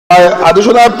My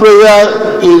additional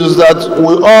prayer is that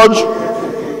we urge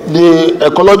the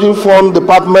Ecology Fund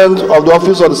Department of the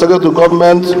Office of the Secretary to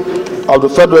Government of the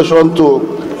Federation to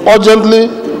urgently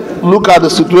look at the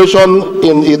situation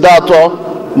in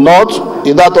Idato North,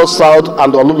 Idato South,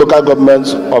 and all local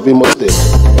governments of Imo State.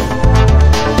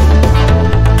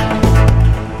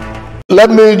 Let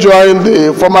me join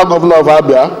the former governor of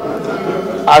Abia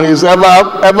and his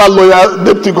ever loyal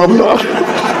deputy governor.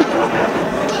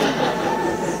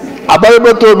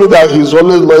 Abaribe told me that he's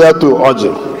always loyal to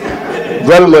Oji.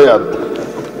 Very loyal.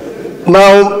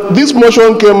 Now, this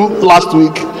motion came last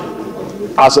week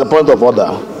as a point of order,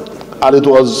 and it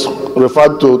was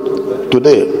referred to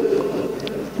today.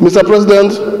 Mr.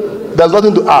 President, there's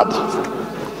nothing to add.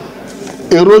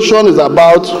 Erosion is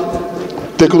about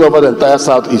taking over the entire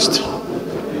southeast.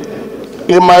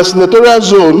 In my senatorial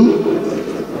zone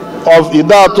of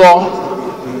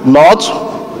Idato North,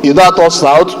 Idato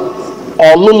South,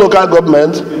 Olu local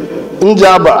government,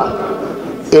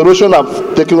 Njaba, erosion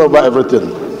have taken over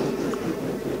everything.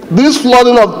 This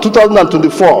flooding of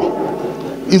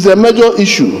 2024 is a major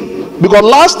issue because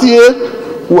last year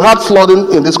we had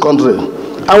flooding in this country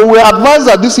and we were advised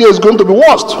that this year is going to be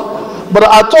worse. But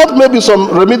I thought maybe some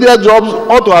remedial jobs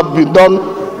ought to have been done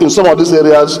in some of these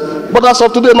areas. But as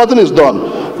of today, nothing is done.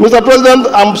 Mr. President,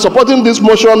 I'm supporting this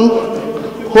motion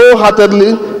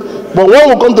wholeheartedly. But when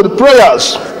we come to the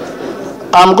prayers,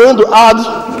 I'm going to add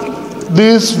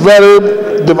these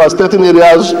very devastating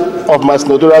areas of my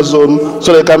senatorial zone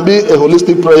so there can be a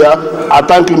holistic prayer. I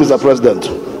thank you, Mr. President.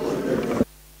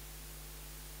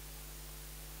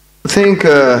 I think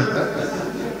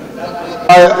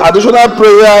my additional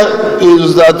prayer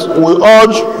is that we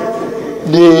urge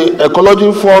the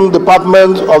Ecology Fund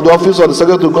Department of the Office of the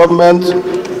Secretary to Government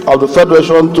of the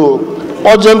Federation to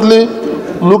urgently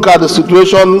look at the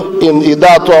situation in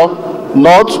Idato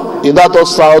North, Idato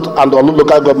South, and all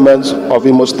local governments of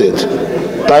Imo State.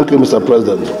 Thank you, Mr.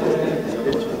 President.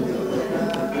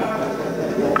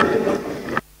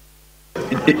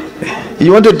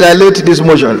 You want to dilate this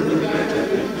motion?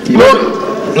 You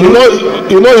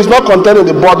know, it's not contained in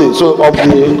the body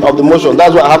of the motion.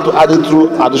 That's why I have to add it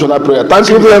through additional prayer. Thank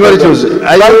you very much.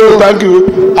 Thank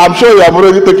you. I'm sure you have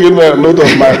already taken note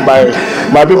of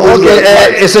my people's.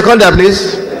 Okay, a seconder,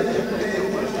 please.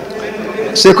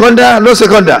 Seconder, no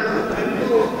seconder.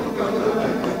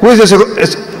 Who is the seconder?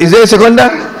 Is there a seconder?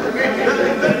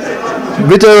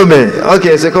 Vito.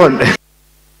 Okay, second.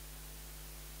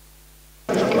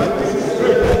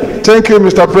 Thank you,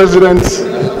 Mr. President.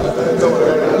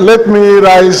 Let me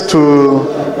rise to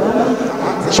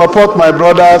support my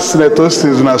brother, Senator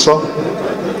Osita Izunaso,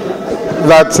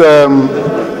 that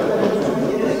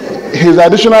his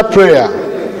additional prayer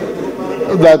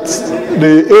that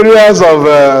the areas of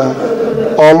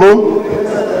Olu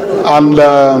and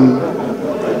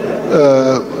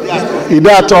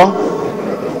Idato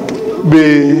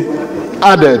be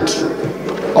added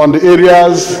on the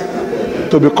areas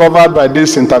to be covered by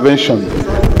this intervention.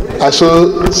 I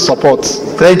show support.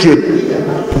 Thank you.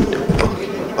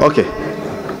 Okay.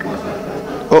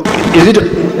 Oh, is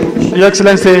it? Your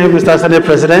Excellency, Mr. Senate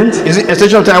President. Is it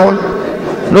extension of time?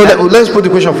 No, let's put the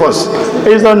question first.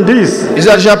 It's on this. Is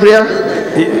it additional prayer?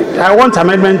 I want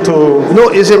amendment to. No,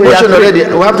 it's a question already.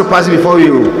 We have to pass it before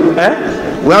you.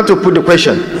 Eh? We have to put the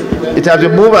question. It has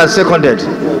been moved and seconded.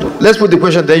 Let's put the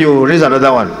question, then you raise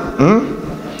another one.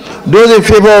 Those in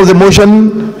favor of the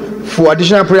motion for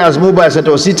additional prayers moved by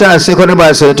Senator Osita and seconded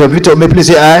by Senator Vito, may please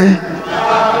say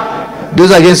aye.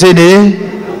 Those against say nay.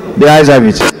 The ayes have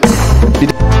it.